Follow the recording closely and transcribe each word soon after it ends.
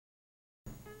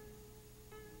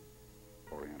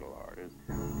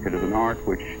It is an art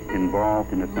which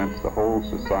involved, in a sense, the whole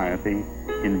society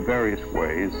in various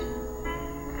ways.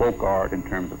 Folk art in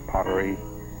terms of pottery,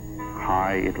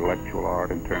 high intellectual art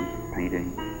in terms of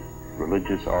painting,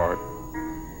 religious art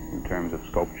in terms of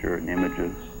sculpture and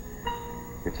images.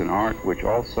 It's an art which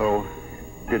also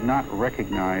did not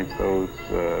recognize those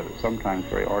sometimes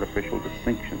very artificial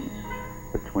distinctions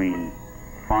between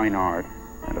fine art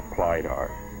and applied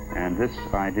art. And this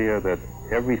idea that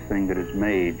everything that is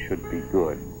made should be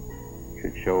good,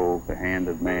 should show the hand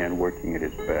of man working at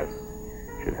his best,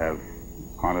 should have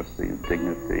honesty and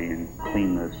dignity and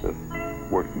cleanness of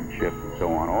workmanship and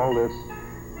so on. All this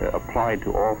applied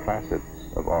to all facets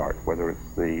of art, whether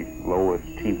it's the lowest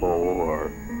tea bowl or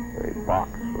a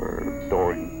box for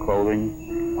storing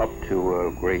clothing, up to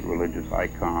a great religious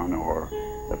icon or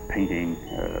a painting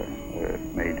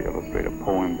made to illustrate a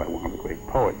poem by one of the great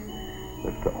poets.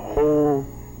 That the whole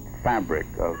fabric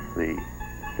of the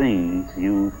things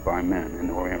used by men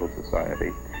in Oriental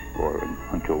society, or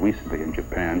until recently in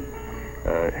Japan,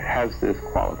 has this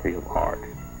quality of art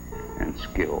and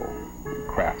skill and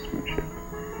craftsmanship.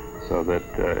 So that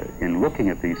in looking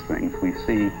at these things, we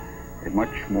see a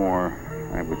much more,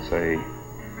 I would say,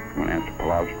 from an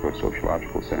anthropological or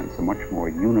sociological sense, a much more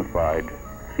unified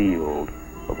field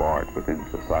of art within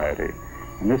society.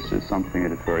 And this is something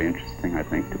that is very interesting, I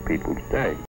think, to people today.